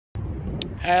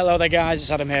Hello there guys, it's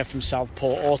Adam here from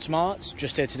Southport Automart.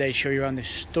 Just here today to show you around this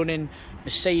stunning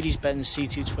Mercedes-Benz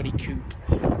C220 Coupe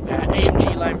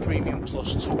AMG Line Premium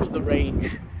Plus, top of the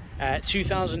range,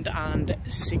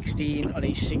 2016 on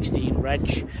a 16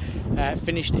 reg,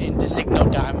 finished in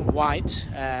Designo Diamond White,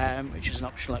 which is an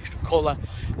optional extra colour.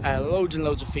 Loads and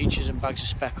loads of features and bags of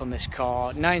spec on this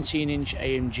car. 19-inch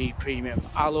AMG premium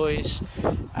alloys,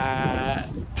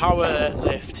 power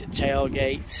lift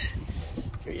tailgate,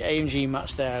 AMG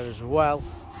mats there as well,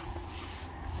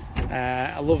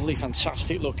 a lovely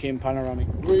fantastic looking panoramic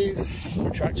roof,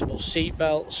 retractable seat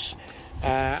belts,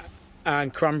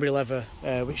 and cranberry leather,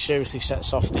 which seriously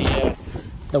sets off the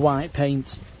white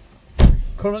paint.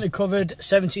 Currently covered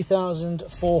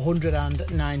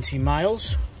 70,490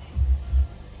 miles.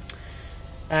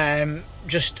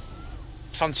 Just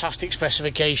fantastic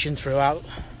specification throughout.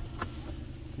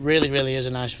 Really is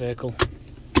a nice vehicle.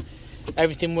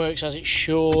 Everything works as it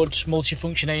should.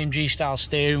 Multifunction AMG style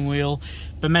steering wheel,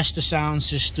 Bemesta sound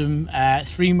system,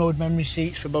 3-mode memory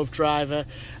seats for both driver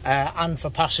and for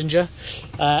passenger,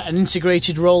 an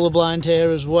integrated roller blind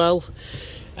here as well,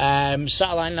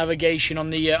 satellite navigation on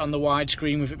the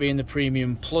widescreen with it being the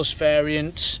Premium Plus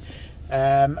variant,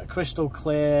 crystal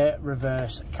clear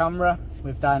reverse camera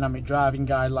with dynamic driving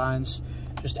guidelines.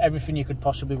 Just everything you could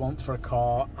possibly want for a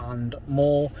car and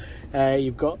more.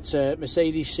 You've got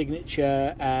Mercedes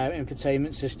signature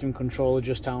infotainment system controller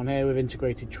just down here with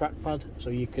integrated trackpad,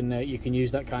 so you can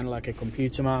use that kind of like a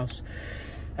computer mouse.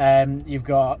 You've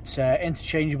got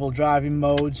interchangeable driving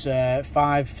modes,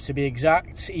 5 to be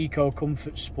exact: Eco,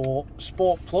 Comfort, Sport,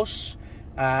 Sport Plus,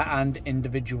 and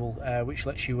Individual, which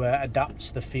lets you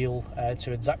adapt the feel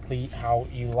to exactly how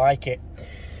you like it.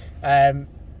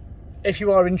 If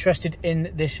you are interested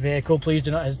in this vehicle, please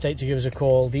do not hesitate to give us a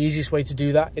call. The easiest way to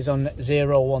do that is on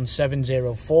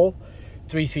 01704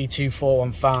 332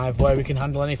 415, where we can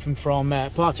handle anything from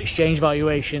part exchange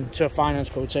valuation to a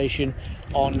finance quotation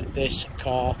on this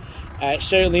car.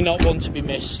 Certainly not one to be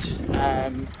missed.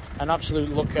 An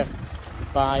absolute looker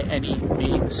by any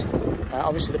means.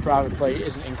 Obviously the private plate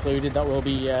isn't included. That will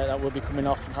be coming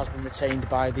off and has been retained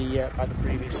by the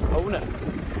previous owner.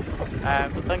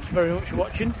 But thank you very much for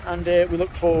watching, and we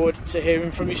look forward to hearing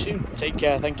from you soon. Take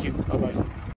care. Thank you. Bye bye.